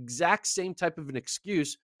 That's the exact same type of an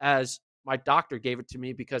excuse as my doctor gave it to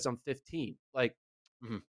me because I'm 15. Like,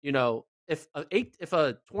 if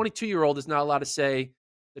a 22-year-old is not allowed to say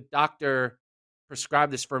the doctor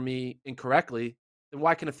prescribed this for me incorrectly, then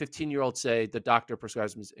why can a 15-year-old say the doctor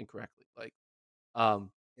prescribes me incorrectly? Like,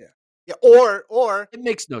 or it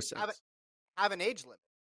makes no sense. Have an age limit.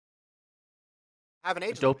 Have an age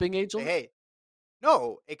limit. Doping age limit? Hey,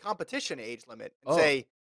 no, a competition age limit. And say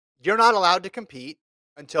you're not allowed to compete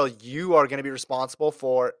until you are going to be responsible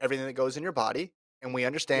for everything that goes in your body, and we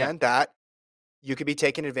understand that you could be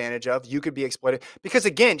taken advantage of, you could be exploited. Because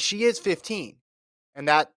again, she is 15, and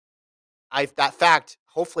that fact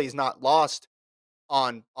hopefully is not lost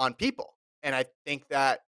on people. And I think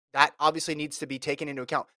that that obviously needs to be taken into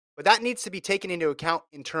account. But that needs to be taken into account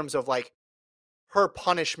in terms of like her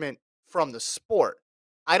punishment from the sport.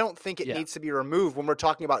 I don't think it Yeah. needs to be removed when we're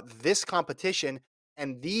talking about this competition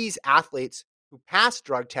and these athletes who pass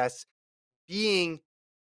drug tests being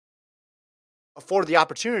afforded the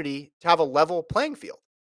opportunity to have a level playing field,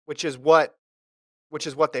 which is what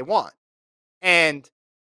they want. And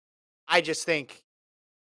I just think,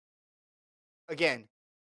 again,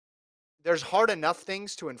 there's hard enough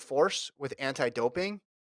things to enforce with anti-doping.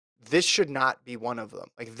 This should not be one of them.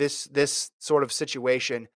 Like this sort of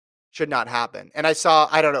situation should not happen. And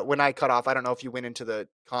I don't know, when I cut off, I don't know if you went into the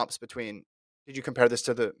comps between, did you compare this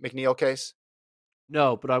to the McNeil case?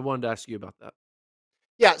 No, but I wanted to ask you about that.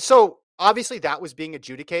 Yeah, so obviously that was being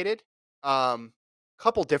adjudicated.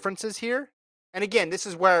 Couple differences here. And again, this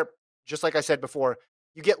is where, just like I said before,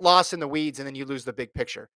 you get lost in the weeds and then you lose the big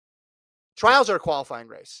picture. Trials are a qualifying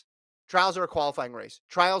race. Trials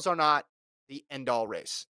are not the end-all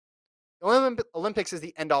race. The Olympics is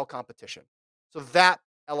the end-all competition. So that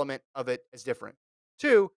element of it is different.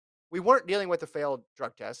 2, we weren't dealing with a failed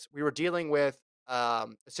drug test. We were dealing with a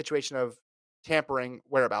situation of tampering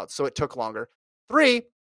whereabouts, so it took longer. 3,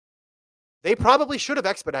 they probably should have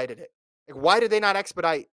expedited it. Like, why did they not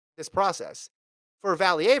expedite this process? For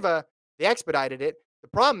Valieva, they expedited it. The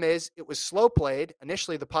problem is it was slow played,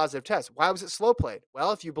 initially the positive test. Why was it slow played?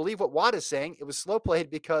 Well, if you believe what Watt is saying, it was slow played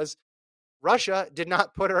because Russia did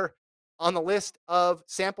not put her on the list of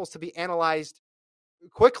samples to be analyzed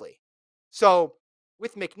quickly. So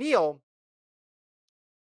with McNeil,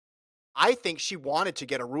 I think she wanted to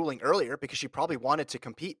get a ruling earlier because she probably wanted to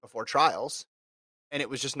compete before trials, and it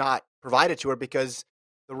was just not provided to her because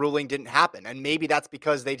the ruling didn't happen. And maybe that's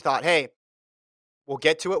because they thought, hey, we'll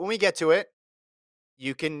get to it when we get to it.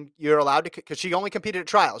 You're allowed to, because she only competed at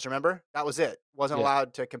trials, remember? That was it. Wasn't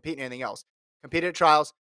allowed to compete in anything else. Competed at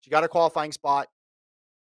trials. She got a qualifying spot.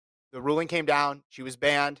 The ruling came down. She was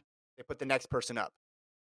banned. They put the next person up.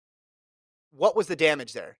 What was the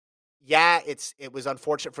damage there? Yeah, it was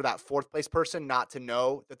unfortunate for that fourth place person not to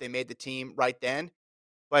know that they made the team right then,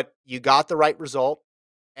 but you got the right result,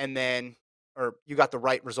 or you got the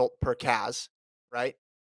right result per CAS, right?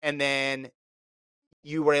 And then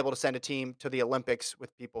you were able to send a team to the Olympics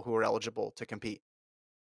with people who are eligible to compete.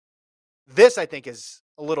 This, I think, is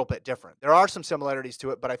a little bit different. There are some similarities to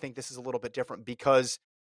it, but I think this is a little bit different because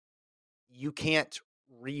you can't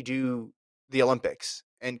redo the Olympics,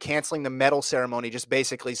 and canceling the medal ceremony just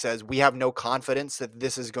basically says we have no confidence that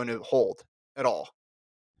this is going to hold at all.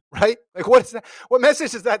 Right? Like, what is that? What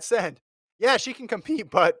message does that send? Yeah, she can compete,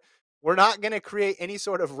 but we're not going to create any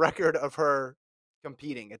sort of record of her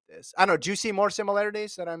competing at this. I don't know. Do you see more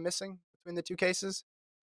similarities that I'm missing between the two cases?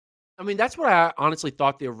 I mean, that's what I honestly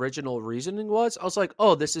thought the original reasoning was. I was like,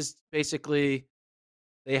 oh, this is basically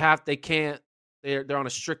they're on a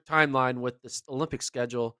strict timeline with this Olympic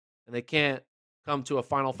schedule, and they can't come to a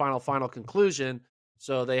final conclusion.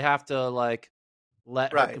 So they have to like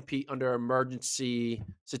let her compete under emergency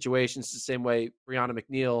situations the same way Brianna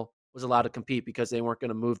McNeil was allowed to compete because they weren't going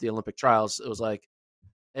to move the Olympic trials. It was like,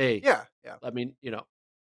 hey, yeah. I mean,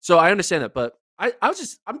 so I understand that, but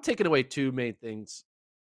I'm taking away two main things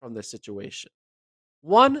from this situation.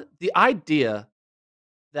 One, the idea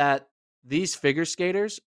that these figure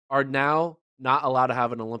skaters are now not allowed to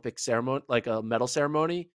have an Olympic ceremony, like a medal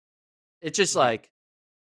ceremony. It's just like,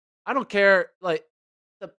 I don't care. Like,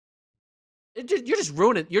 you're just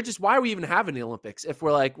ruining it. Why are we even having the Olympics if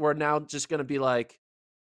we're now just going to be like,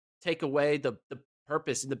 take away the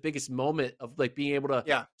purpose and the biggest moment of like being able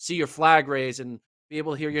to see your flag raise and be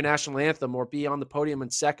able to hear your national anthem or be on the podium in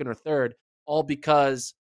second or third, all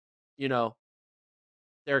because,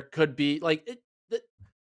 there could be like,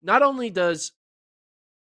 not only does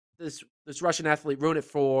this Russian athlete ruin it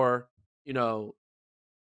for, the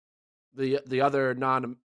other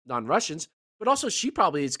non-Russians, but also she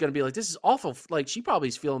probably is going to be like, this is awful. Like, she probably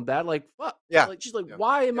is feeling bad. Like, fuck. Yeah. Like, she's like,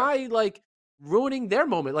 why am I like ruining their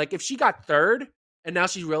moment? Like, if she got third and now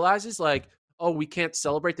she realizes like, oh, we can't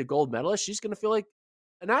celebrate the gold medalist, she's going to feel like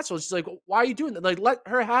an asshole. She's like, why are you doing that? Like, let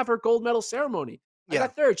her have her gold medal ceremony. I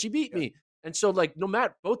got third. She beat me. And so like, no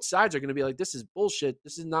matter, both sides are going to be like, this is bullshit.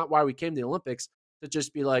 This is not why we came to the Olympics, to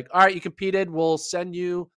just be like, all right, you competed. We'll send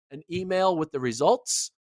you an email with the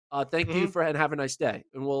results. Thank you and have a nice day.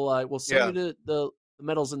 And we'll send you the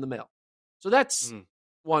medals in the mail. So that's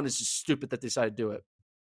one, is just stupid that they decided to do it.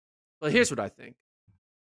 But here's what I think.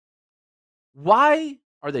 Why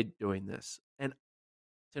are they doing this? And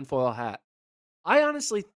tinfoil hat. I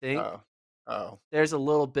honestly think there's a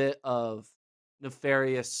little bit of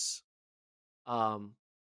nefarious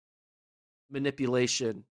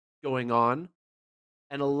manipulation going on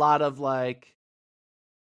and a lot of like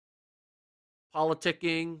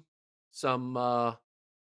politicking, some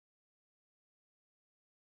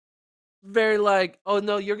very like, oh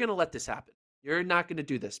no, you're going to let this happen. You're not going to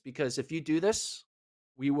do this because if you do this,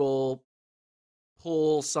 we will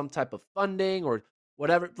pull some type of funding or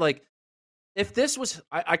whatever. Like, if this was,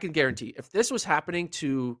 I can guarantee, if this was happening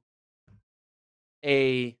to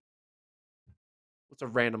what's a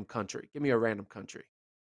random country? Give me a random country.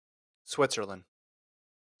 Switzerland.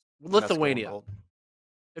 Lithuania.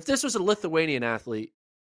 If this was a Lithuanian athlete,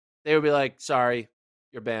 they would be like, sorry,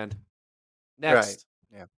 you're banned. Next.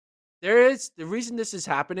 Right. Yeah. The reason this is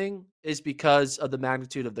happening is because of the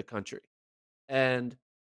magnitude of the country. And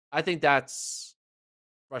I think that's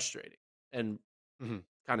frustrating and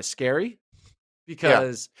kind of scary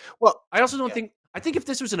because I also don't think, I think if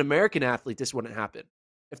this was an American athlete, this wouldn't happen.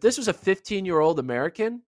 If this was a 15-year-old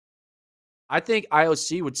American, I think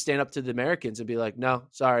IOC would stand up to the Americans and be like, no,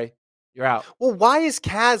 sorry, you're out. Well, why is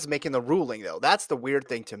CAS making the ruling, though? That's the weird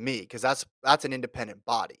thing to me, because that's an independent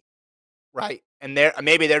body, right? And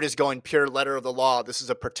maybe they're just going pure letter of the law. This is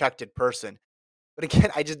a protected person. But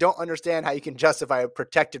again, I just don't understand how you can justify a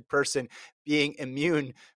protected person being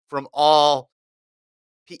immune from all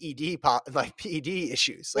PED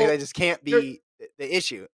issues. Like, that just can't be the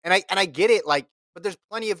issue. And I get it, like, but there's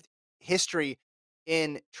plenty of history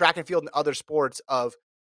in track and field and other sports of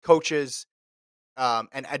coaches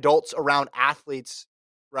and adults around athletes,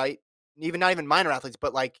 right? Not even minor athletes,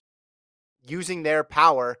 but like using their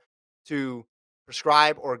power to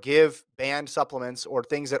prescribe or give banned supplements or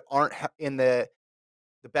things that aren't in the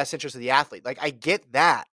best interest of the athlete. Like, I get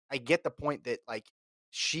that. I get the point that like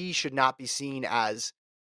she should not be seen as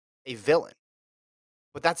a villain,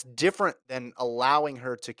 but that's different than allowing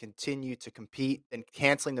her to continue to compete and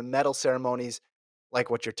canceling the medal ceremonies like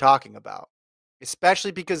what you're talking about,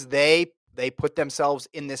 especially because they put themselves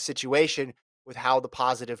in this situation with how the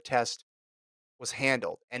positive test was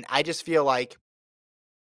handled. And I just feel like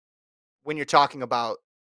when you're talking about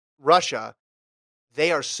Russia,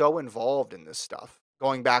 they are so involved in this stuff,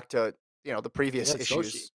 going back to, the previous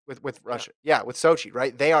issues with Russia. Yeah, with Sochi,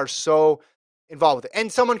 right? They are so involved with it. And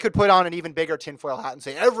someone could put on an even bigger tinfoil hat and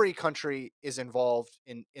say every country is involved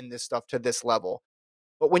in this stuff to this level.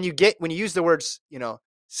 But when you use the words,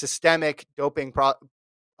 systemic doping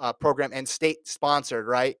program and state sponsored,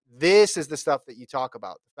 right? This is the stuff that you talk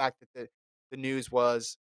about. The fact that the news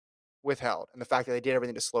was withheld and the fact that they did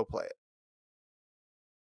everything to slow play it.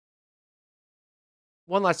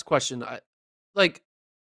 One last question.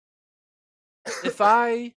 If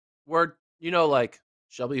I were, like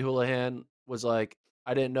Shelby Houlihan was like,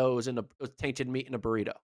 I didn't know it was tainted meat in a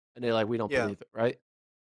burrito. And they're like, we don't believe it, right?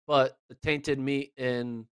 But the tainted meat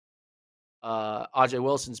in Ajay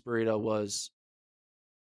Wilson's burrito was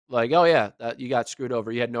like, oh yeah, that you got screwed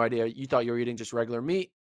over. You had no idea. You thought you were eating just regular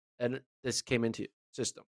meat, and this came into your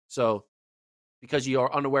system. So because you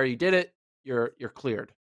are unaware you did it, you're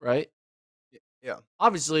cleared, right? Yeah.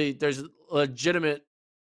 Obviously, there's a legitimate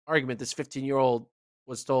argument. This 15-year-old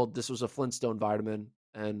was told this was a Flintstone vitamin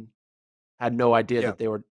and had no idea that they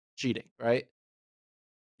were cheating, right?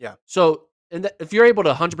 Yeah. So, if you're able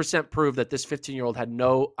to 100% prove that this 15-year-old had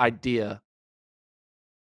no idea,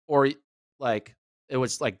 or like it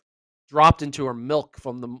was like dropped into her milk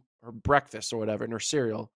from her breakfast or whatever in her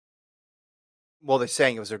cereal. Well, they're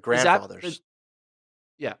saying it was her grandfather's.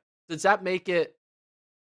 Yeah. Does that make it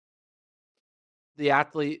the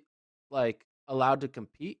athlete like allowed to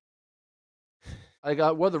compete? Like,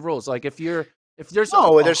 what are the rules? Like, if there's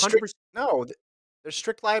there's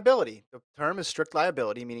strict liability. The term is strict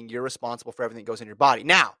liability, meaning you're responsible for everything that goes in your body.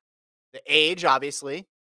 Now, the age obviously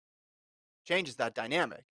changes that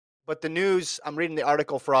dynamic. But the news, I'm reading the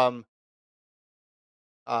article from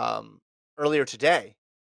earlier today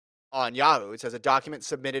on Yahoo. It says a document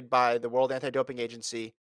submitted by the World Anti-Doping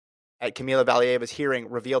Agency at Kamila Valieva's hearing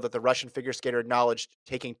revealed that the Russian figure skater acknowledged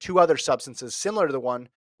taking two other substances similar to the one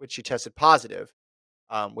which she tested positive,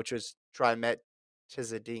 which was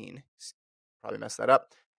trimetazidine. Probably messed that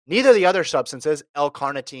up. Neither of the other substances,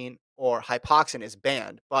 L-carnitine or hypoxin, is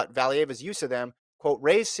banned, but Valieva's use of them, quote,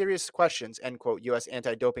 raised serious questions, end quote, U.S.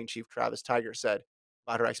 anti-doping chief Travis Tiger said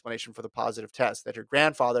about her explanation for the positive test, that her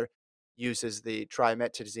grandfather uses the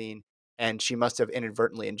trimetazidine and she must have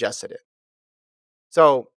inadvertently ingested it.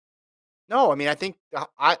 So, no, I mean, I think the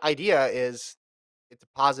idea is it's a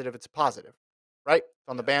positive, right? It's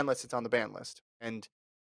on the ban list, it's on the ban list. And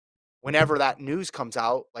whenever that news comes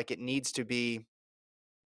out, like, it needs to be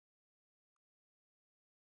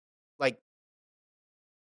like,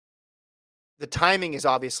 the timing is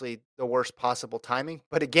obviously the worst possible timing.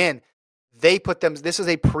 But again, this is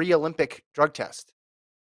a pre-Olympic drug test.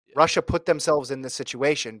 Russia put themselves in this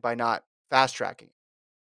situation by not fast tracking,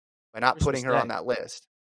 by not Christmas putting her on Day. that list.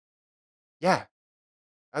 Yeah,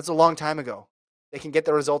 that's a long time ago. They can get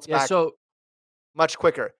the results Yeah, back so much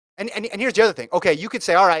quicker. And here's the other thing. Okay, you could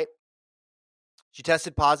say, all right, she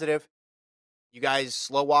tested positive. You guys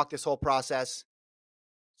slow walk this whole process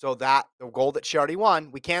so that the goal that she already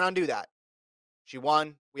won, we can't undo that. She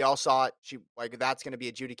won. We all saw it. That's going to be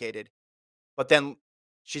adjudicated. But then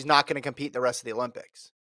she's not going to compete the rest of the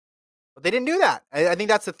Olympics. But they didn't do that. I think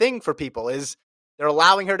that's the thing for people is they're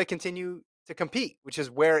allowing her to continue to compete, which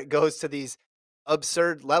is where it goes to these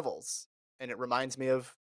absurd levels. And it reminds me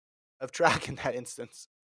of track in that instance.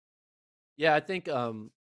 yeah, I think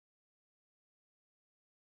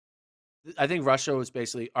Russia was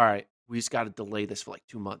basically, all right, we just got to delay this for like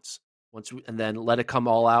 2 months. And then let it come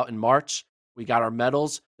all out in March. We got our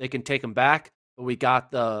medals. They can take them back, but we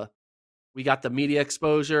got the media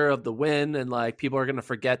exposure of the win, and like people are going to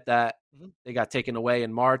forget that they got taken away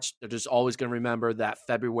in March. They're just always going to remember that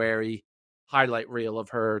February highlight reel of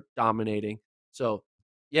her dominating. So,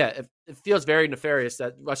 yeah, it feels very nefarious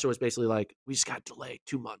that Russia was basically like, we just got to delay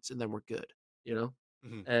 2 months and then we're good,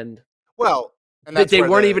 And well, and that's they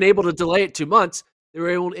weren't even able to delay it 2 months. They were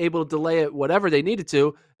able to delay it whatever they needed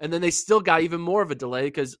to, and then they still got even more of a delay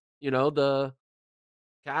because the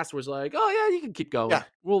cast was like, "Oh yeah, you can keep going. Yeah.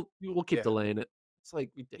 We'll keep delaying it." It's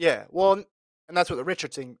like ridiculous. Yeah, well, and that's where the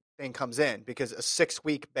Richardson thing comes in because a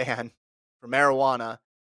 6-week ban for marijuana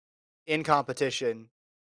in competition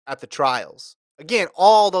at the trials. Again,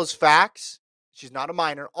 all those facts. She's not a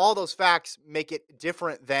minor. All those facts make it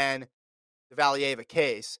different than the Valieva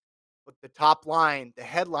case. But the top line, the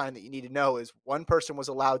headline that you need to know is one person was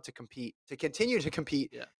allowed to continue to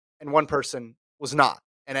compete, and one person was not.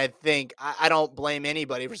 And I think I don't blame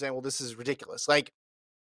anybody for saying, well, this is ridiculous. Like,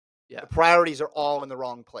 the priorities are all in the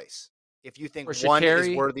wrong place. If you think one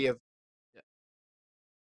is worthy of...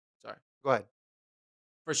 Sorry. Go ahead.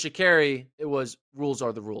 For Sha'Carri, it was rules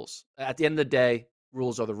are the rules. At the end of the day,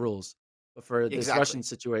 rules are the rules. But for this Russian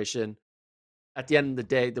situation, at the end of the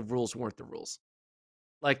day, the rules weren't the rules.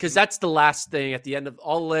 Like, because that's the last thing at the end of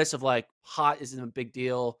all the list of like, hot isn't a big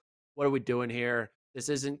deal. What are we doing here? This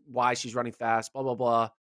isn't why she's running fast, blah, blah, blah.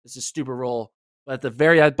 This is a stupid rule. But at the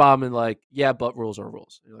very bottom, and like, yeah, but rules are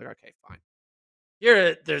rules. And you're like, okay, fine.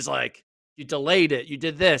 Here, there's like, you delayed it. You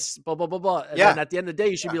did this, blah, blah, blah, blah. And then at the end of the day,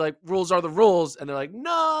 you should be like, rules are the rules. And they're like,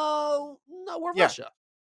 no, we're Russia.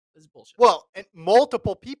 This is bullshit. Well, and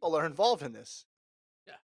multiple people are involved in this.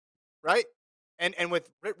 Yeah. Right? And with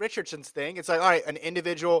Richardson's thing, it's like, all right, an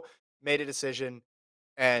individual made a decision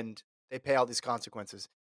and they pay all these consequences.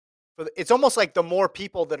 It's almost like the more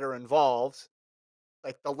people that are involved,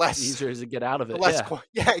 like the less easier is to get out of it.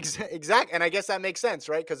 Exactly. And I guess that makes sense,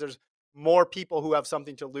 right? Because there's more people who have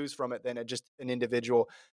something to lose from it than just an individual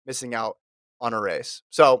missing out on a race.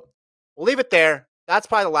 So we'll leave it there. That's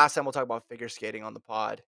probably the last time we'll talk about figure skating on the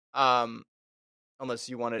pod. Unless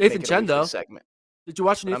you want to Nathan take Chen, though. Segment. Did you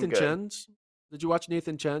watch Nathan Chen's? Did you watch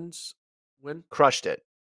Nathan Chen's win? Crushed it.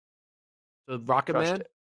 The Rocket Crushed Man? it.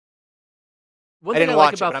 I didn't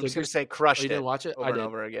watch it, but I'm just going to say crushed you didn't watch it? over and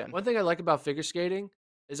over again. One thing I like about figure skating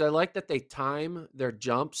is I like that they time their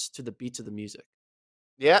jumps to the beats of the music.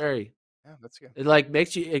 Yeah. Yeah, that's good. It like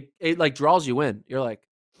makes you, it like draws you in. You're like,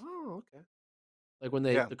 oh, okay. Like when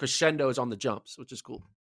the crescendo is on the jumps, which is cool.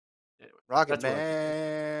 Anyway, Rocket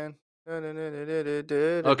Man.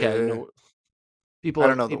 Okay. No, I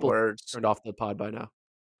don't know the words. Turned off the pod by now.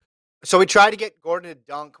 So we tried to get Gordon to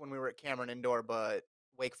dunk when we were at Cameron Indoor, but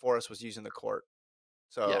Wake Forest was using the court.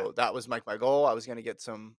 So that was my goal. I was going to get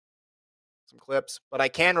some clips, but I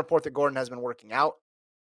can report that Gordon has been working out.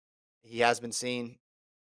 He has been seen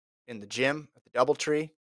in the gym at the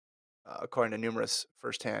DoubleTree, according to numerous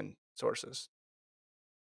firsthand sources.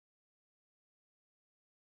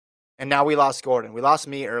 And now we lost Gordon. We lost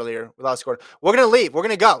me earlier. We lost Gordon. We're going to leave. We're going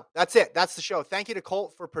to go. That's it. That's the show. Thank you to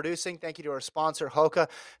Colt for producing. Thank you to our sponsor, Hoka.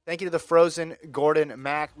 Thank you to the Frozen Gordon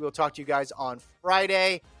Mac. We will talk to you guys on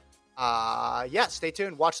Friday. Stay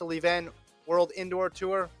tuned. Watch the Lievin World Indoor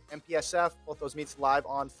Tour, MPSF. Both those meets live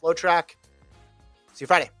on FloTrack. See you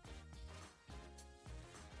Friday.